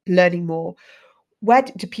with learning more. Where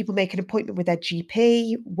do people make an appointment with their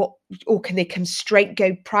GP? Or can they come straight,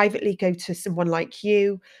 go privately, go to someone like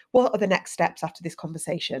you? What are the next steps after this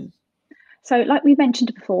conversation? So, like we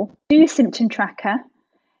mentioned before, do a symptom tracker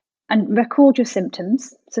and record your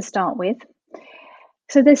symptoms to start with.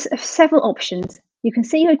 So there's several options. You can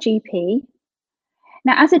see your GP.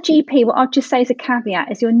 Now, as a GP, what I'll just say as a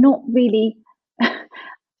caveat is you're not really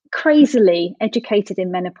crazily educated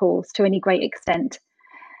in menopause to any great extent.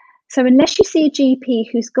 So unless you see a GP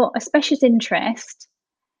who's got a specialist interest,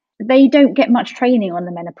 they don't get much training on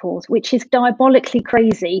the menopause, which is diabolically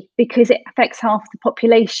crazy because it affects half the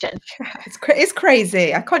population. Yeah, it's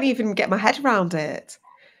crazy. I can't even get my head around it.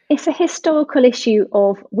 It's a historical issue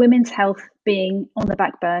of women's health being on the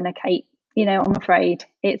back burner, Kate. I'm afraid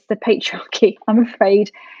it's the patriarchy, I'm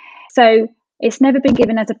afraid. So it's never been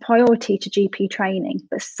given as a priority to GP training,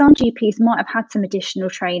 but some GPs might have had some additional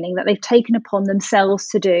training that they've taken upon themselves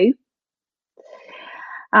to do.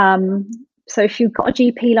 So if you've got a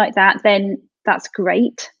GP like that, then that's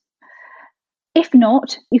great. If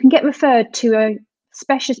not, you can get referred to a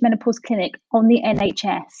specialist menopause clinic on the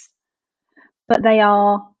NHS, but they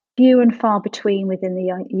are few and far between within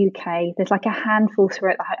the UK. There's like a handful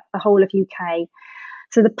throughout the whole of UK.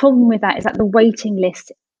 So the problem with that is that the waiting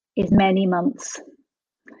list is many months,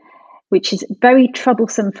 which is very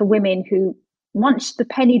troublesome for women who, once the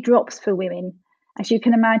penny drops for women, as you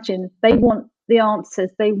can imagine, they want the answers,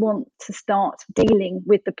 they want to start dealing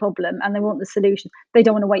with the problem, and they want the solution. They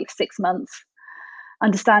don't want to wait for 6 months.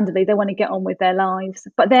 Understandably, they want to get on with their lives.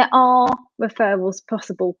 But there are referrals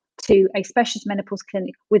possible to a specialist menopause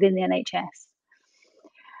clinic within the NHS.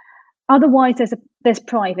 Otherwise, there's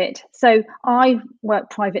private. So I work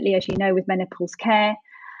privately, as you know, with menopause care.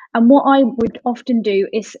 And what I would often do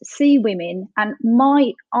is see women, and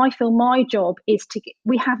I feel my job is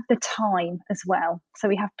we have the time as well. So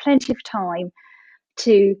we have plenty of time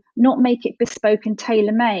to not make it bespoke and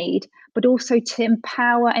tailor-made, but also to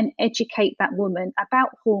empower and educate that woman about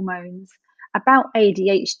hormones, about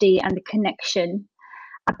ADHD and the connection,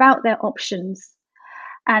 about their options.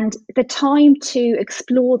 And the time to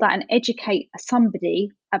explore that and educate somebody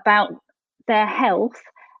about their health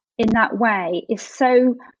in that way is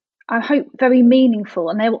so I hope, very meaningful,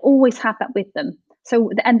 and they will always have that with them. So,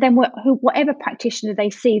 and then whatever practitioner they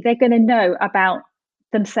see, they're going to know about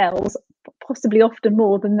themselves, possibly often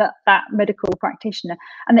more than that medical practitioner,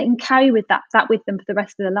 and they can carry that with them for the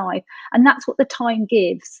rest of their life. And that's what the time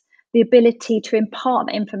gives, the ability to impart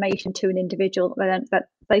that information to an individual that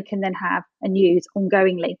they can then have and use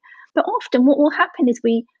ongoingly. But often, what will happen is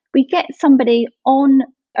we get somebody on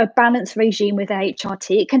a balanced regime with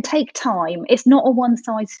HRT. It can take time. It's not a one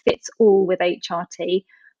size fits all with HRT,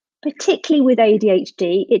 particularly with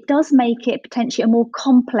ADHD. It does make it potentially a more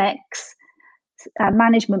complex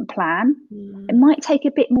management plan. It might take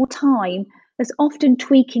a bit more time. There's often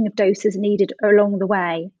tweaking of doses needed along the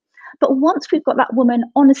way. But once we've got that woman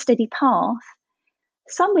on a steady path,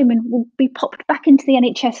 some women will be popped back into the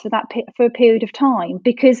NHS for a period of time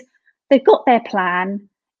because they've got their plan.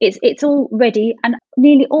 It's all ready, and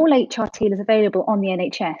nearly all HRT is available on the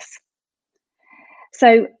NHS.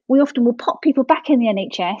 So we often will pop people back in the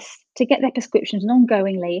NHS to get their prescriptions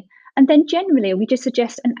ongoingly, and then generally we just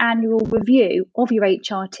suggest an annual review of your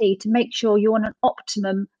HRT to make sure you're on an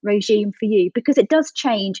optimum regime for you, because it does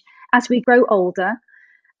change as we grow older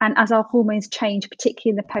and as our hormones change, particularly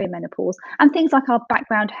in the perimenopause, and things like our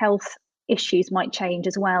background health issues might change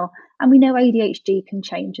as well. And we know ADHD can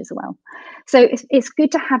change as well. So it's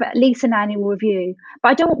good to have at least an annual review. But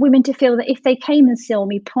I don't want women to feel that if they came and saw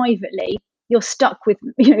me privately, you're stuck with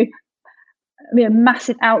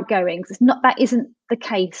massive outgoings. That isn't the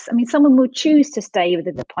case. I mean, someone will choose to stay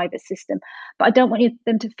within the private system, but I don't want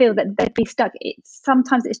them to feel that they'd be stuck.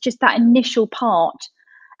 Sometimes it's just that initial part,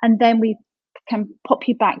 and then we can pop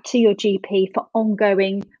you back to your GP for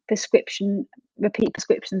ongoing repeat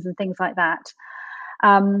prescriptions and things like that.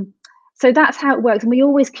 So that's how it works. And we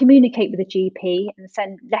always communicate with the GP and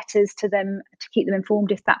send letters to them to keep them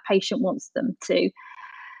informed if that patient wants them to.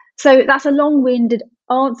 So that's a long-winded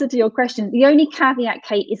answer to your question. The only caveat,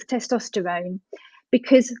 Kate, is testosterone,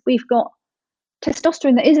 because we've got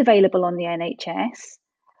testosterone that is available on the NHS,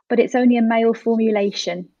 but it's only a male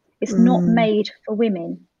formulation. It's not made for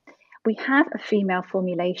women. We have a female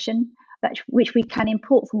formulation which we can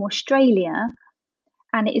import from Australia,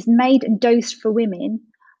 and it is made and dosed for women,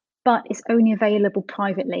 but it's only available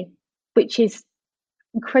privately, which is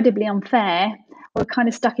incredibly unfair. We're kind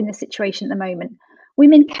of stuck in this situation at the moment.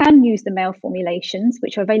 Women can use the male formulations,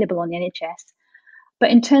 which are available on the NHS,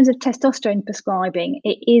 but in terms of testosterone prescribing,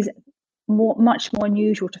 it is much more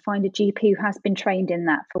unusual to find a GP who has been trained in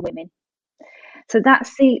that for women. So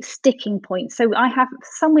that's the sticking point. So I have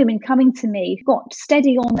some women coming to me who've got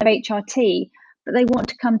steady on their HRT, but they want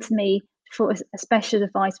to come to me for a special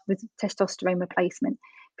advice with testosterone replacement,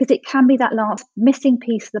 because it can be that last missing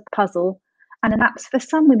piece of the puzzle. And that's, for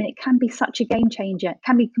some women, it can be such a game changer. It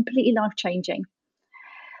can be completely life-changing.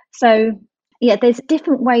 So yeah, there's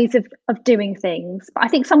different ways of doing things. But I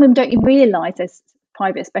think some women don't even realise there's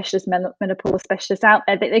private specialist menopause specialists out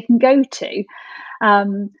there that they can go to.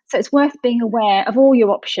 So it's worth being aware of all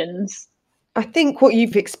your options. I think what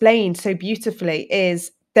you've explained so beautifully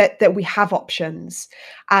is that we have options.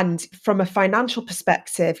 And from a financial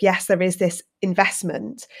perspective, yes, there is this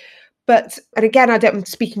investment. But, and again, I'm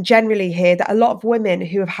speaking generally here, that a lot of women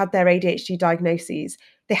who have had their ADHD diagnoses,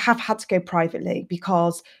 they have had to go privately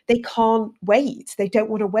because they can't wait. They don't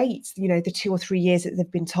want to wait, the 2 or 3 years that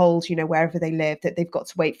they've been told, wherever they live, that they've got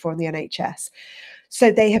to wait for on the NHS. So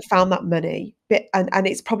they have found that money, and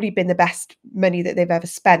it's probably been the best money that they've ever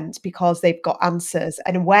spent, because they've got answers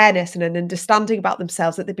and awareness and an understanding about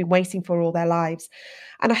themselves that they've been waiting for all their lives.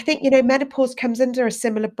 And I think, menopause comes under a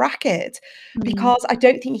similar bracket, because I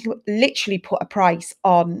don't think you can literally put a price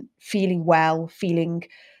on feeling well, feeling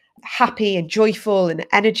happy and joyful and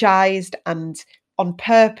energized and on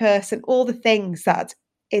purpose and all the things that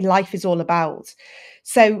in life is all about.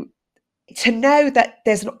 So to know that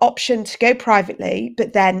there's an option to go privately,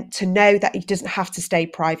 but then to know that it doesn't have to stay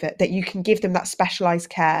private, that you can give them that specialized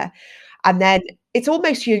care. And then it's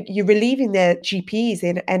almost you're relieving the GPs,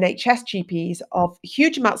 the NHS GPs, of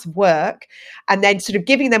huge amounts of work, and then sort of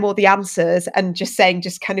giving them all the answers and just saying,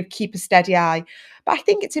 just kind of keep a steady eye. But I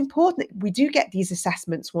think it's important that we do get these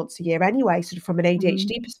assessments once a year anyway, sort of from an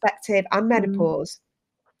ADHD perspective and menopause.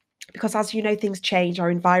 Because as you know, things change,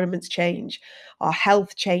 our environments change, our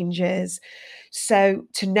health changes. So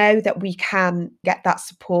to know that we can get that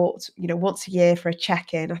support, once a year for a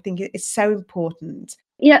check-in, I think it's so important.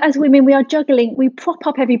 Yeah, as women, we are juggling. We prop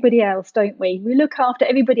up everybody else, don't we? We look after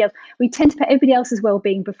everybody else. We tend to put everybody else's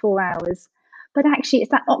well-being before ours. But actually,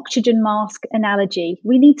 it's that oxygen mask analogy.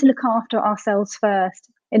 We need to look after ourselves first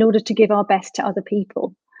in order to give our best to other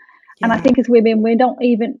people. Yeah. And I think as women, we're not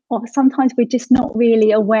even, or sometimes we're just not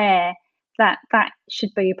really aware that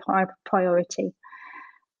should be a priority.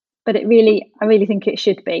 But I really think it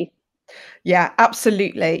should be. Yeah,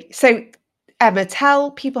 absolutely. So, Emma,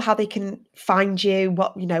 tell people how they can find you,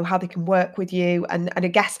 how they can work with you, and I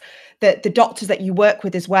guess the doctors that you work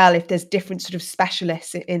with as well, if there's different sort of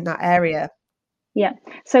specialists in that area. Yeah.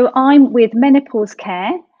 So I'm with Menopause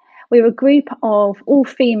Care. We're a group of all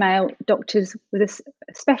female doctors with a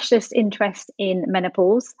specialist interest in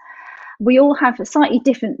menopause. We all have slightly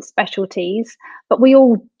different specialties, but we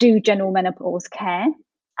all do general menopause care.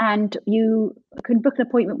 And you can book an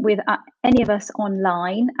appointment with any of us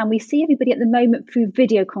online. And we see everybody at the moment through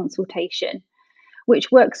video consultation,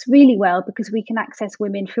 which works really well because we can access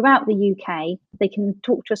women throughout the UK. They can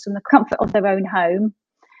talk to us from the comfort of their own home.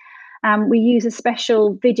 We use a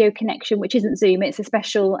special video connection, which isn't Zoom, it's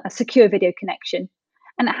a secure video connection.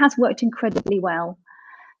 And it has worked incredibly well.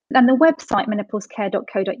 And the website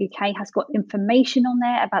menopausecare.co.uk has got information on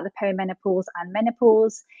there about the perimenopause and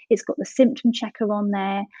menopause. It's got the symptom checker on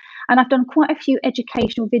there. And I've done quite a few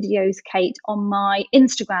educational videos, Kate, on my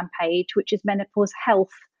Instagram page, which is Menopause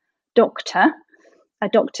Health Doctor. A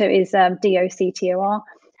doctor is DOCTOR.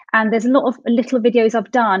 And there's a lot of little videos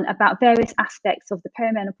I've done about various aspects of the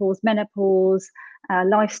perimenopause, menopause,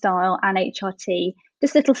 lifestyle, and HRT.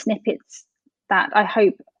 Just little snippets that I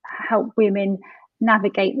hope help women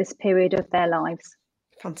navigate this period of their lives.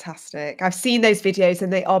 Fantastic. I've seen those videos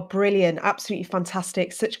and they are brilliant, absolutely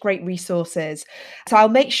fantastic, such great resources. So I'll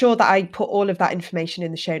make sure that I put all of that information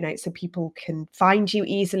in the show notes so people can find you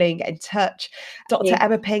easily and get in touch. Dr.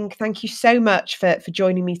 Emma Pink, thank you so much for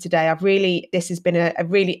joining me today. This has been a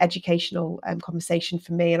really educational conversation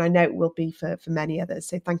for me, and I know it will be for many others.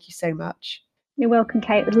 So thank you so much. You're welcome,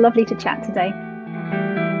 Kate. It was lovely to chat today.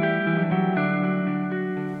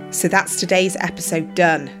 So that's today's episode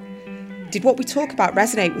done. Did what we talk about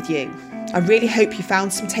resonate with you? I really hope you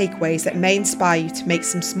found some takeaways that may inspire you to make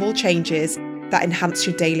some small changes that enhance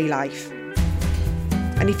your daily life.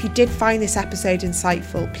 And if you did find this episode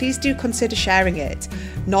insightful, please do consider sharing it.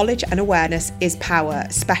 Knowledge and awareness is power,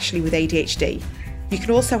 especially with ADHD. You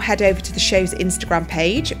can also head over to the show's Instagram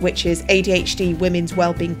page, which is ADHD Women's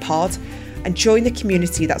Wellbeing Pod, and join the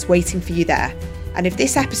community that's waiting for you there. And if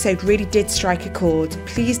this episode really did strike a chord,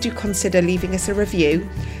 please do consider leaving us a review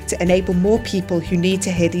to enable more people who need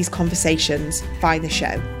to hear these conversations find the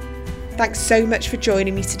show. Thanks so much for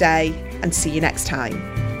joining me today, and see you next time.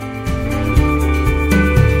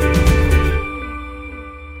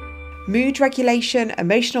 Mood regulation,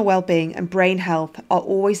 emotional well-being, and brain health are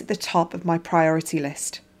always at the top of my priority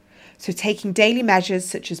list. So taking daily measures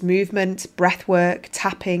such as movement, breath work,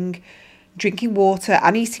 tapping, drinking water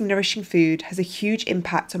and eating nourishing food has a huge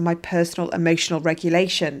impact on my personal emotional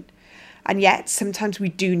regulation. And yet, sometimes we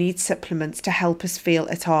do need supplements to help us feel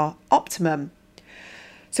at our optimum.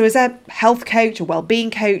 So as a health coach, a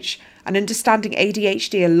wellbeing coach, and understanding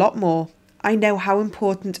ADHD a lot more, I know how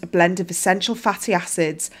important a blend of essential fatty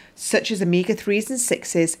acids, such as omega-3s and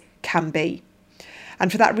 6s, can be.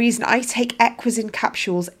 And for that reason, I take Equisin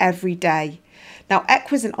capsules every day. Now,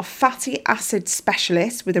 Equisin are fatty acid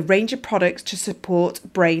specialists with a range of products to support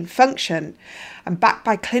brain function. And backed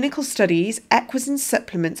by clinical studies, Equisin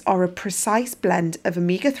supplements are a precise blend of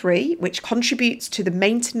omega-3, which contributes to the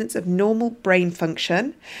maintenance of normal brain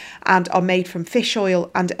function, and are made from fish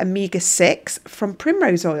oil, and omega-6 from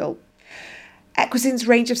primrose oil. Equisin's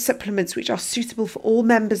range of supplements, which are suitable for all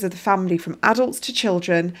members of the family from adults to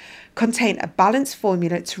children, contain a balanced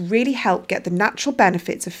formula to really help get the natural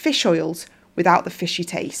benefits of fish oils without the fishy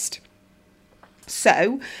taste.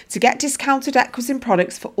 So, to get discounted Equisin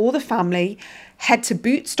products for all the family, head to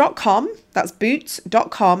boots.com, that's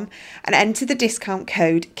boots.com, and enter the discount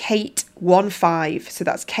code KATE15, so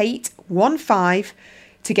that's KATE15,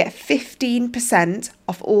 to get 15%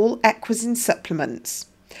 off all Equisin supplements.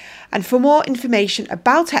 And for more information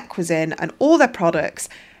about Equisin and all their products,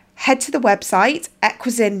 head to the website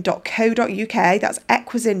equisin.co.uk, that's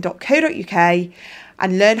equisin.co.uk,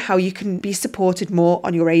 and learn how you can be supported more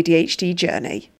on your ADHD journey.